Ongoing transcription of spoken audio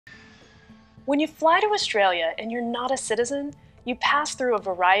When you fly to Australia and you're not a citizen, you pass through a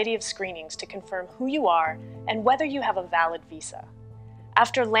variety of screenings to confirm who you are and whether you have a valid visa.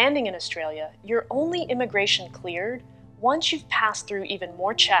 After landing in Australia, you're only immigration cleared once you've passed through even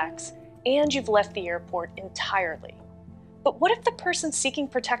more checks and you've left the airport entirely. But what if the person seeking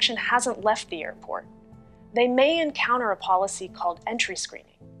protection hasn't left the airport? They may encounter a policy called entry screening.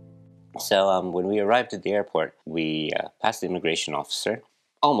 So when we arrived at the airport, we passed the immigration officer,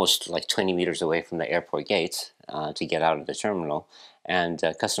 almost like 20 meters away from the airport gates to get out of the terminal. And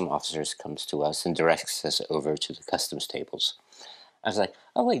custom officers comes to us and directs us over to the customs tables. I was like,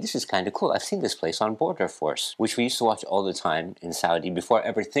 oh wait, this is kind of cool. I've seen this place on Border Force, which we used to watch all the time in Saudi before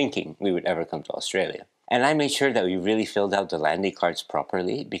ever thinking we would ever come to Australia. And I made sure that we really filled out the landing cards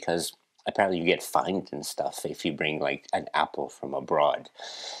properly because apparently you get fined and stuff if you bring like an apple from abroad.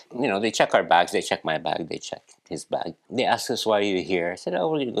 You know, they check our bags, they check my bag, they check his bag. They asked us, why are you here? I said, oh,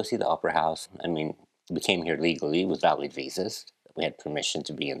 we're going to go see the Opera House. I mean, we came here legally with valid visas. We had permission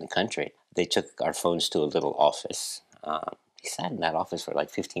to be in the country. They took our phones to a little office. We sat in that office for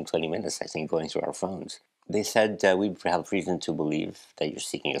like 15, 20 minutes, I think, going through our phones. They said, we have reason to believe that you're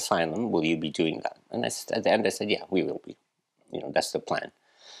seeking asylum. Will you be doing that? And at the end, I said, yeah, we will be. You know, that's the plan.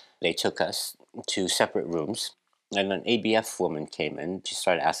 They took us to separate rooms, and an ABF woman came in. She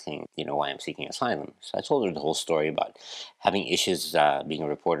started asking, you know, why I'm seeking asylum. So I told her the whole story about having issues being a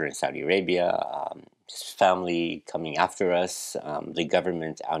reporter in Saudi Arabia, his family coming after us, the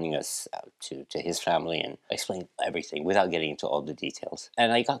government outing us to his family, and explained everything without getting into all the details.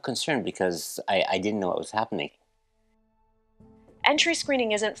 And I got concerned because I didn't know what was happening. Entry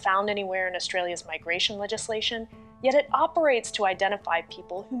screening isn't found anywhere in Australia's migration legislation, yet it operates to identify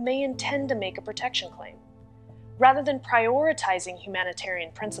people who may intend to make a protection claim. Rather than prioritizing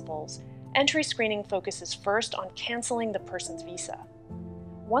humanitarian principles, entry screening focuses first on canceling the person's visa.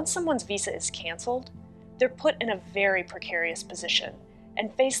 Once someone's visa is canceled, they're put in a very precarious position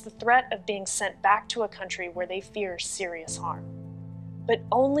and face the threat of being sent back to a country where they fear serious harm. But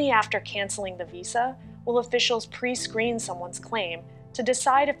only after canceling the visa will officials pre-screen someone's claim to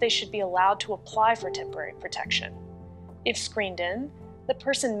decide if they should be allowed to apply for temporary protection. If screened in, the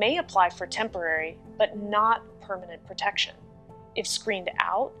person may apply for temporary, but not permanent protection. If screened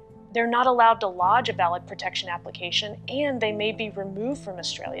out, they're not allowed to lodge a valid protection application, and they may be removed from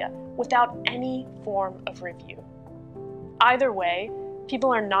Australia without any form of review. Either way,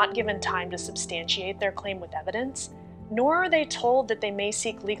 people are not given time to substantiate their claim with evidence, nor are they told that they may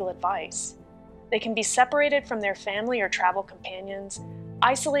seek legal advice. They can be separated from their family or travel companions,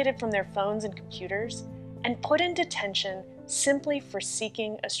 isolated from their phones and computers, and put in detention simply for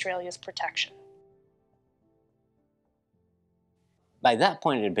seeking Australia's protection. By that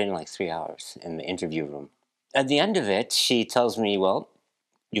point, it had been like 3 hours in the interview room. At the end of it, she tells me, well,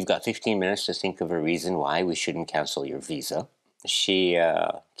 you've got 15 minutes to think of a reason why we shouldn't cancel your visa. She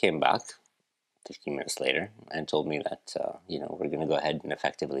came back 15 minutes later and told me that, we're going to go ahead and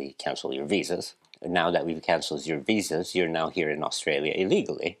effectively cancel your visas. Now that we've canceled your visas, you're now here in Australia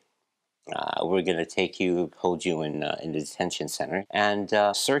illegally. We're going to hold you in the detention center. And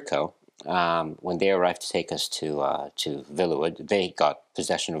Serco, when they arrived to take us to Villawood, they got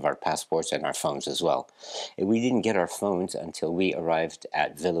possession of our passports and our phones as well. And we didn't get our phones until we arrived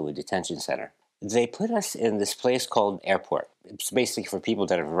at Villawood Detention Center. They put us in this place called Airport. It's basically for people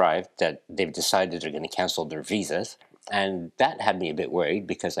that have arrived that they've decided they're going to cancel their visas. And that had me a bit worried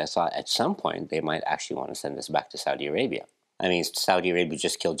because I thought at some point they might actually want to send us back to Saudi Arabia. I mean, Saudi Arabia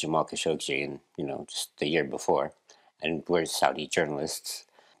just killed Jamal Khashoggi just the year before. And we're Saudi journalists.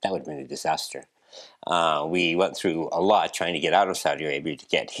 That would have been a disaster. We went through a lot trying to get out of Saudi Arabia to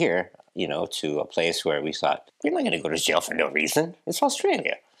get here, to a place where we thought, we're not going to go to jail for no reason. It's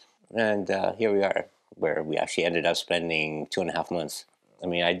Australia. And here we are, where we actually ended up spending 2.5 months. I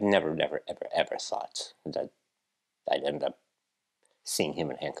mean, I'd never, ever thought that I'd end up seeing him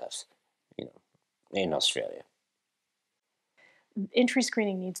in handcuffs, in Australia. Entry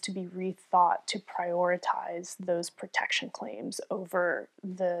screening needs to be rethought to prioritize those protection claims over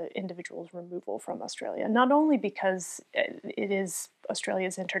the individual's removal from Australia, not only because it is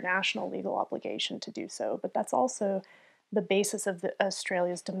Australia's international legal obligation to do so, but that's also the basis of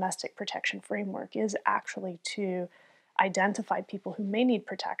Australia's domestic protection framework is actually to identify people who may need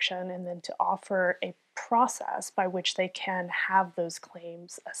protection and then to offer a process by which they can have those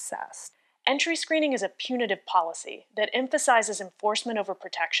claims assessed. Entry screening is a punitive policy that emphasizes enforcement over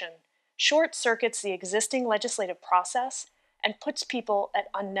protection, short-circuits the existing legislative process, and puts people at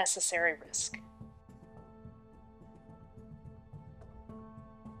unnecessary risk.